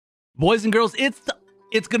Boys and girls,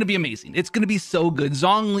 it's going to be amazing. It's going to be so good.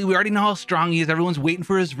 Zhongli, we already know how strong he is. Everyone's waiting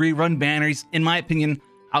for his rerun banner. He's, in my opinion,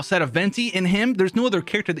 outside of Venti and him, there's no other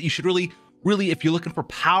character that you should really, if you're looking for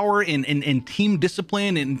power and team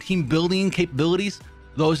discipline and team building capabilities,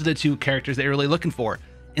 those are the two characters that you're really looking for.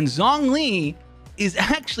 And Zhongli is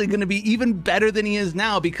actually going to be even better than he is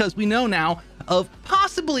now, because we know now of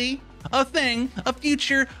possibly a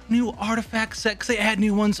future new artifact set, because they add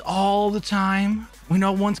new ones all the time. We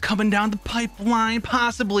know one's coming down the pipeline,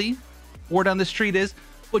 possibly. Word on the street is,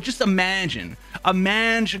 but just imagine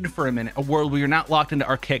for a minute a world where you're not locked into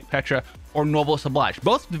Archaic Petra or Noblesse Oblige.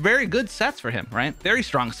 Both very good sets for him, right? Very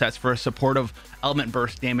strong sets for a supportive element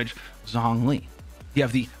burst damage Zhongli. You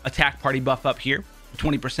have the attack party buff up here,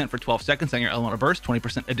 20% for 12 seconds on your elemental burst,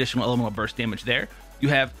 20% additional elemental burst damage there. You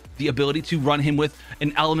have the ability to run him with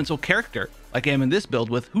an elemental character, like I am in this build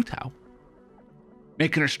with Hu Tao,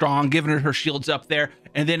 making her strong, giving her shields up there,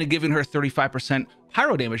 and then giving her 35%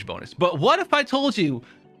 pyro damage bonus. But what if I told you,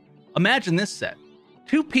 imagine this set,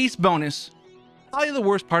 2-piece bonus, probably the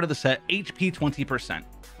worst part of the set, HP 20%,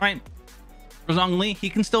 right? For Zhongli, he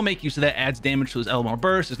can still make use of that, adds damage to his elemental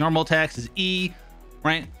burst, his normal attacks, his E,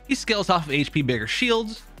 right? He scales off of HP, bigger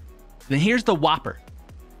shields. Then here's the whopper,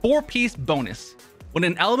 4-piece bonus. When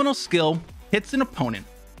an elemental skill hits an opponent,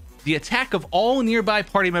 the attack of all nearby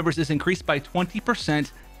party members is increased by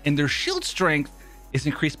 20%, and their shield strength is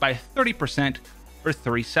increased by 30% for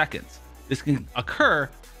 3 seconds. This can occur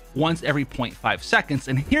once every 0.5 seconds,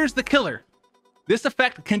 and here's the killer. This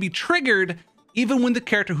effect can be triggered even when the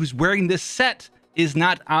character who's wearing this set is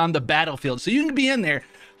not on the battlefield. So you can be in there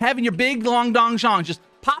having your big long dong zhang, just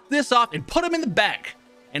pop this off and put them in the back,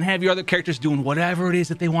 and have your other characters doing whatever it is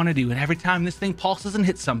that they want to do. And every time this thing pulses and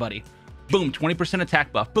hits somebody, boom, 20%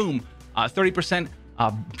 attack buff, boom, 30%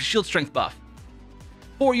 shield strength buff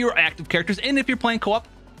for your active characters. And if you're playing co-op,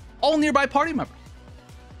 all nearby party members.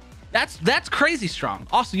 That's crazy strong.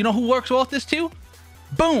 Also, you know who works well with this too?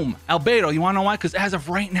 Boom, Albedo. You want to know why? Because as of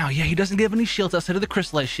right now, yeah, he doesn't give any shields outside of the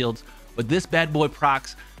crystallized shields, but this bad boy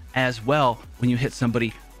procs as well when you hit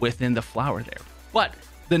somebody within the flower there. But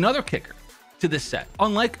another kicker to this set,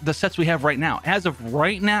 unlike the sets we have right now, as of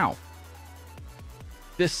right now,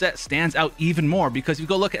 this set stands out even more, because if you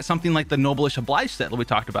go look at something like the Noblesse Oblige set that we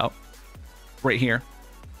talked about right here,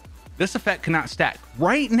 this effect cannot stack.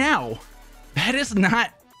 Right now, that is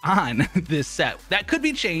not on this set. That could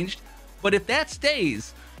be changed, but if that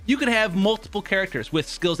stays, you could have multiple characters with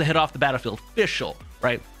skills that hit off the battlefield. Fischl,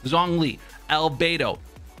 right? Zhongli, Albedo,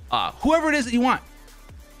 whoever it is that you want,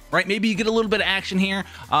 right? Maybe you get a little bit of action here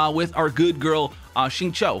with our good girl,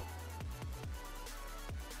 Xingqiu.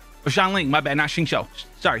 Or Zhongli, my bad, not Xingqiu.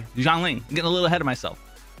 Sorry, Zhongli. I'm getting a little ahead of myself.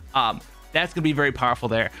 That's going to be very powerful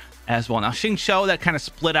there as well. Now, Xingqiu, that kind of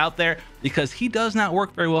split out there because he does not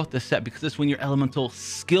work very well with this set, because it's when your elemental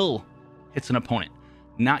skill hits an opponent,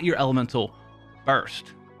 not your elemental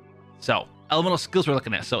burst. So, elemental skills we're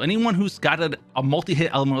looking at. So, anyone who's got a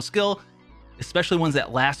multi-hit elemental skill, especially ones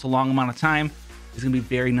that last a long amount of time, is going to be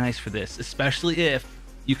very nice for this, especially if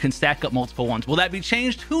you can stack up multiple ones. Will that be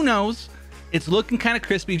changed? Who knows? It's looking kind of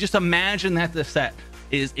crispy. Just imagine that the set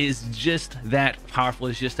is just that powerful,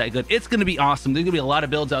 is just that good. It's going to be awesome. There's going to be a lot of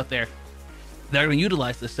builds out there that are going to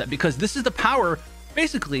utilize this set, because this is the power,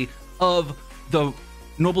 basically, of the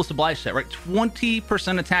Noblesse Oblige set, right?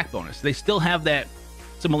 20% attack bonus. They still have that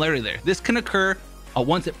similarity there. This can occur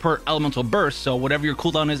once per elemental burst, so whatever your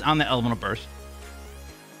cooldown is on the elemental burst.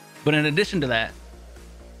 But in addition to that,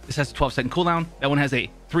 this has a 12-second cooldown. That one has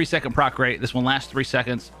a 3-second proc rate. This one lasts 3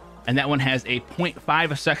 seconds. And that one has a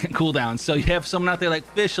 0.5 second cooldown. So you have someone out there like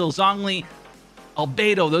Fischl, Zhongli,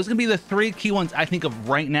 Albedo. Those are going to be the 3 key ones I think of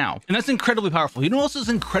right now. And that's incredibly powerful. You know what else is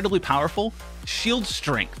incredibly powerful? Shield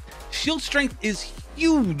strength. Shield strength is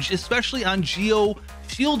huge, especially on Geo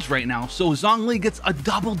shields right now. So Zhongli gets a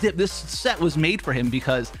double dip. This set was made for him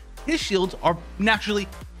because his shields are naturally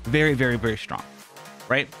very, very, very strong,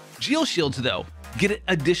 right? Geo shields, though, get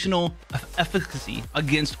additional efficacy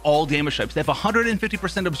against all damage types. They have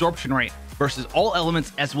 150% absorption rate versus all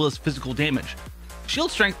elements, as well as physical damage.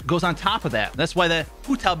 Shield strength goes on top of that. That's why the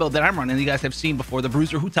Hu Tao build that I'm running, you guys have seen before, the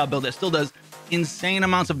Bruiser Hu Tao build that still does insane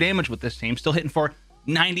amounts of damage with this team, still hitting for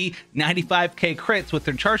 90, 95k crits with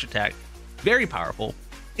their charge attack. Very powerful.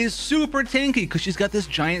 Is super tanky because she's got this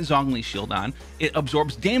giant Zhongli shield on. It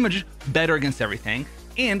absorbs damage better against everything.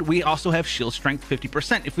 And we also have shield strength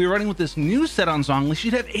 50%. If we were running with this new set on Zhongli,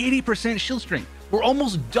 she'd have 80% shield strength. We're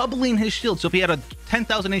almost doubling his shield. So if he had a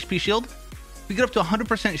 10,000 HP shield, we get up to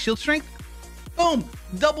 100% shield strength. Boom,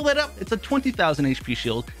 double that up. It's a 20,000 HP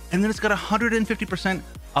shield. And then it's got 150%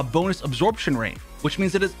 bonus absorption rate, which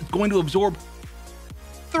means that it's going to absorb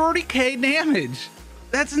 30k damage.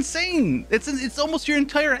 That's insane. It's almost your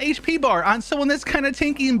entire HP bar on someone that's kind of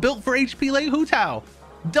tanky and built for HP like Hu Tao.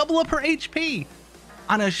 Double up her HP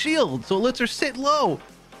on a shield, so it lets her sit low.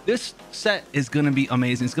 This set is going to be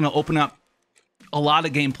amazing. It's going to open up a lot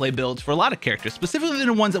of gameplay builds for a lot of characters, specifically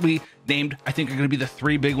the ones that we named. I think are going to be the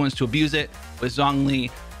 3 big ones to abuse it, with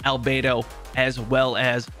Zhongli, Albedo, as well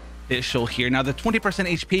as Fischl here. Now the 20%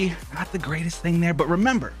 HP, not the greatest thing there, but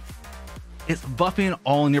remember, it's buffing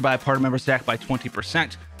all nearby party members attack by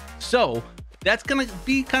 20%. So that's going to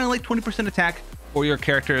be kind of like 20% attack for your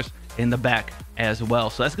characters in the back as well.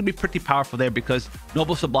 So that's going to be pretty powerful there, because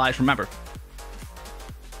Noble Oblige, remember,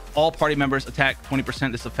 all party members attack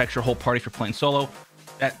 20%. This affects your whole party if you're playing solo.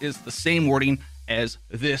 That is the same wording as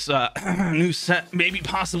this new set, maybe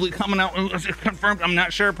possibly coming out, confirmed, I'm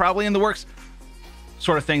not sure, probably in the works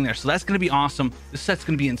sort of thing there. So that's going to be awesome. This set's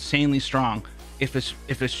going to be insanely strong if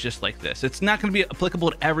it's just like this. It's not going to be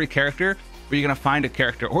applicable to every character, but you're going to find a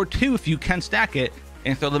character or two, if you can stack it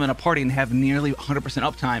and throw them in a party and have nearly 100%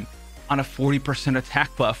 uptime on a 40%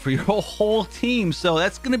 attack buff for your whole team. So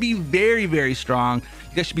that's going to be very, very strong.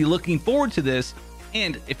 You guys should be looking forward to this.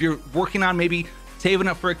 And if you're working on maybe saving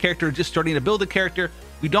up for a character, just starting to build a character,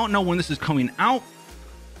 we don't know when this is coming out,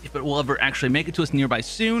 if it will ever actually make it to us nearby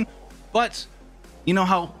soon, but you know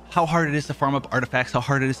how hard it is to farm up artifacts, how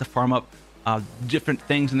hard it is to farm up different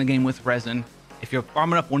things in the game with resin. If you're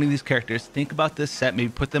farming up one of these characters, think about this set,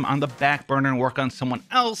 maybe put them on the back burner and work on someone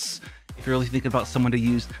else if you're really thinking about someone to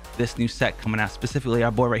use this new set coming out, specifically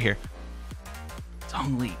our boy right here.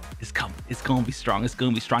 Zhongli is coming. It's going to be strong. It's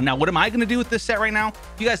going to be strong. Now, what am I going to do with this set right now?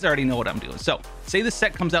 You guys already know what I'm doing. So say this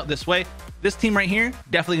set comes out this way. This team right here,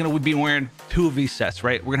 definitely going to be wearing 2 of these sets,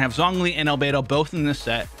 right? We're going to have Zhongli and Albedo both in this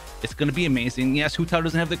set. It's going to be amazing. Yes, Hu Tao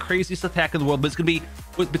doesn't have the craziest attack in the world, but it's going to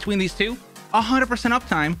be, between these two, 100%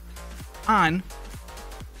 uptime on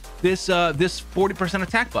this 40%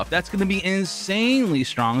 attack buff. That's going to be insanely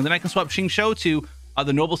strong. And then I can swap Xing Shou to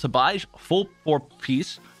the Noble Oblige, full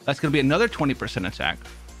 4-piece. That's going to be another 20% attack.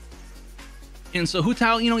 And so Hu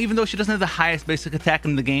Tao, you know, even though she doesn't have the highest basic attack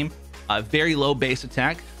in the game, very low base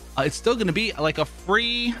attack, it's still going to be like a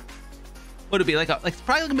free, what would it be, it's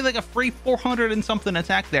probably going to be like a free 400 and something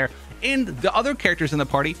attack there. And the other characters in the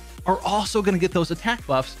party are also going to get those attack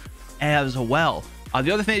buffs as well.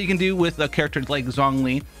 The other thing that you can do with a character like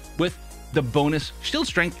Zhongli with the bonus shield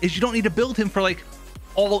strength is you don't need to build him for like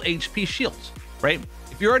all HP shields, right?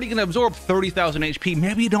 If you're already going to absorb 30,000 HP,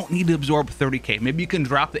 maybe you don't need to absorb 30k. Maybe you can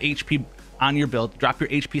drop the HP on your build, drop your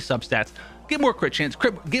HP substats, get more crit chance,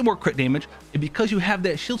 get more crit damage, and because you have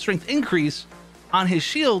that shield strength increase on his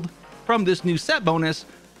shield from this new set bonus,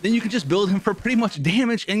 then you can just build him for pretty much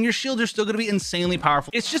damage, and your shields are still going to be insanely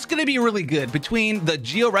powerful. It's just going to be really good. Between the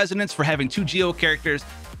Geo Resonance for having 2 Geo characters,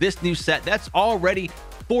 this new set, that's already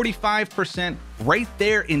 45% right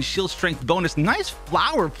there in shield strength bonus. Nice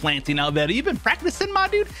flower planting, Albedo. You've been practicing, my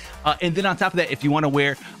dude. And then on top of that, if you want to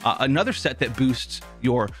wear another set that boosts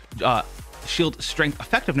your shield strength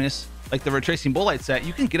effectiveness, like the Retracing Bolite set,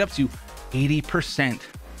 you can get up to 80%.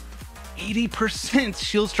 80%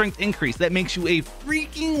 shield strength increase. That makes you a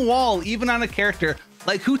freaking wall, even on a character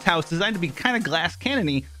like Hu Tao. It's designed to be kind of glass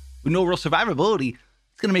cannony with no real survivability.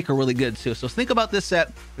 It's going to make her really good too. So think about this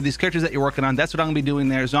set for these characters that you're working on. That's what I'm going to be doing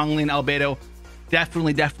there. Zhongli and Albedo,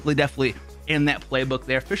 definitely in that playbook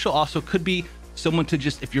there. Fischl also could be someone to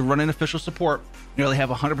just, if you're running official support, nearly have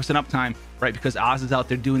 100% uptime, right? Because Oz is out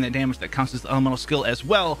there doing that damage that counts as the elemental skill as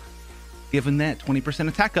well, giving that 20%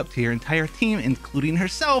 attack up to your entire team, including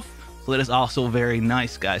herself. So that is also very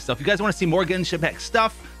nice, guys. So if you guys want to see more Genshin Impact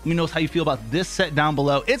stuff, let me know how you feel about this set down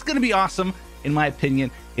below. It's going to be awesome. In my opinion,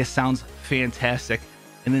 it sounds fantastic.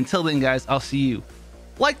 And until then, guys, I'll see you.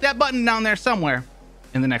 Like that button down there somewhere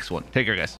in the next one. Take care, guys.